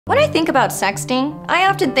When I think about sexting, I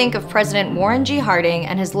often think of President Warren G. Harding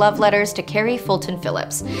and his love letters to Carrie Fulton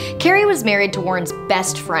Phillips. Carrie was married to Warren's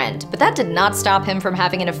best friend, but that did not stop him from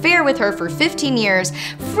having an affair with her for 15 years,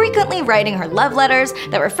 frequently writing her love letters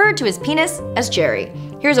that referred to his penis as Jerry.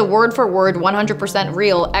 Here's a word-for-word, 100%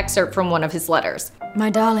 real excerpt from one of his letters. My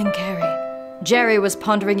darling Carrie, Jerry was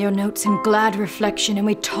pondering your notes in glad reflection, and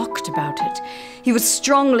we talked about it. He was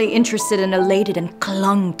strongly interested and elated and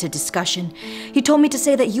clung to discussion. He told me to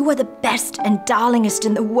say that you are the best and darlingest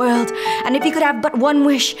in the world, and if he could have but one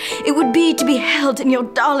wish, it would be to be held in your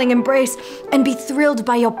darling embrace and be thrilled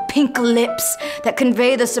by your pink lips that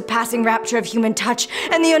convey the surpassing rapture of human touch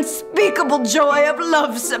and the unspeakable joy of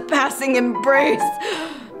love's surpassing embrace.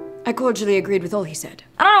 I cordially agreed with all he said.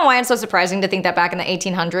 I don't know why it's so surprising to think that back in the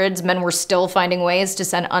 1800s, men were still finding ways to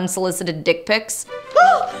send unsolicited dick pics.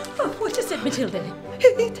 Oh, what is it, Matilda?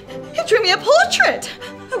 He drew me a portrait.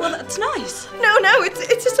 Oh, well, that's nice. No,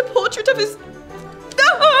 it's just a portrait of his...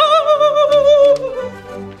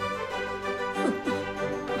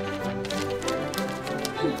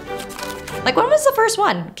 Like, when was the first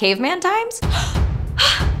one? Caveman times?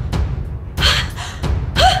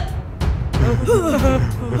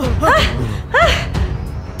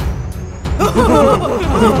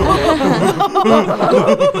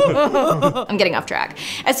 I'm getting off track.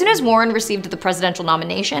 As soon as Warren received the presidential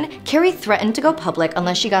nomination, Carrie threatened to go public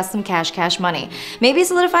unless she got some cash money, maybe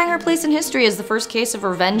solidifying her place in history as the first case of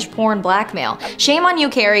revenge porn blackmail. Shame on you,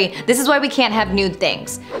 Carrie. This is why we can't have nude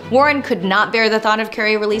things. Warren could not bear the thought of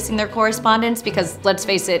Carrie releasing their correspondence because, let's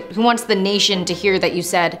face it, who wants the nation to hear that you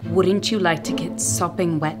said, "Wouldn't you like to get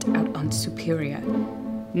sopping wet out on Superior?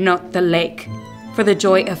 Not the lake, for the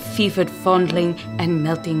joy of fevered fondling and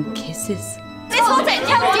melting kisses." Miss Fulton, did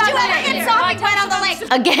you ever get sopping wet on the lake?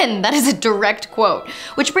 Again, that is a direct quote.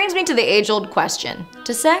 Which brings me to the age-old question,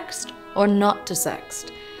 to sext or not to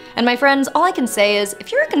sext? And my friends, all I can say is,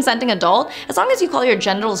 if you're a consenting adult, as long as you call your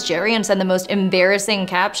genitals Jerry and send the most embarrassing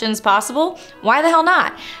captions possible, why the hell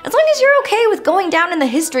not? As long as you're okay with going down in the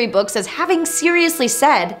history books as having seriously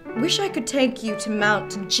said, Wish I could take you to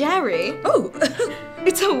Mount Jerry. Oh,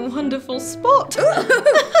 it's a wonderful spot.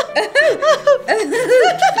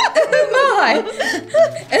 My!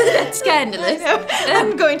 That's scandalous.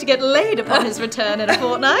 I'm going to get laid upon his return in a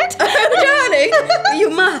fortnight. Darling, you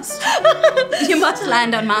must. You must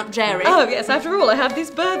land on Mount Jerry. Oh yes, after all, I have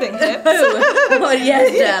these birthing hips. Oh,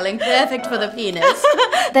 yes, darling. Perfect for the penis.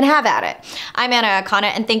 then have at it. I'm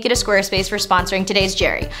Akana, and thank you to Squarespace for sponsoring today's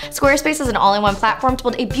Jerry. Squarespace is an all-in-one platform to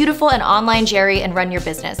build a beautiful and online Jerry and run your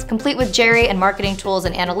business, complete with Jerry and marketing tools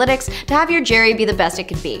and analytics to have your Jerry be the best it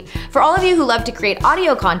could be. For all of you who love to create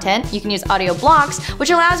audio content, you can use Audio Blocks, which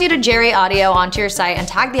allows you to Jerry audio onto your site and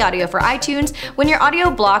tag the audio for iTunes when your audio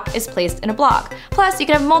block is placed in a block. Plus, you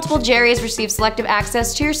can have multiple Jerrys receive selective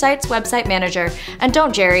access to your site's website manager. And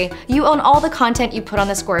don't Jerry, you own all the content you put on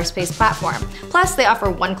the Squarespace platform. Plus, they offer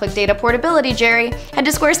one-click data portability, Jerry. Head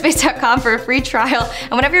to squarespace.com for a free trial,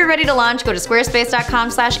 and whenever you're ready to launch, go to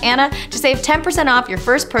squarespace.com/Anna to save 10% off your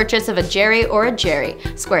first purchase of a Jerry or a Jerry.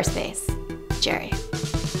 Squarespace. Jerry.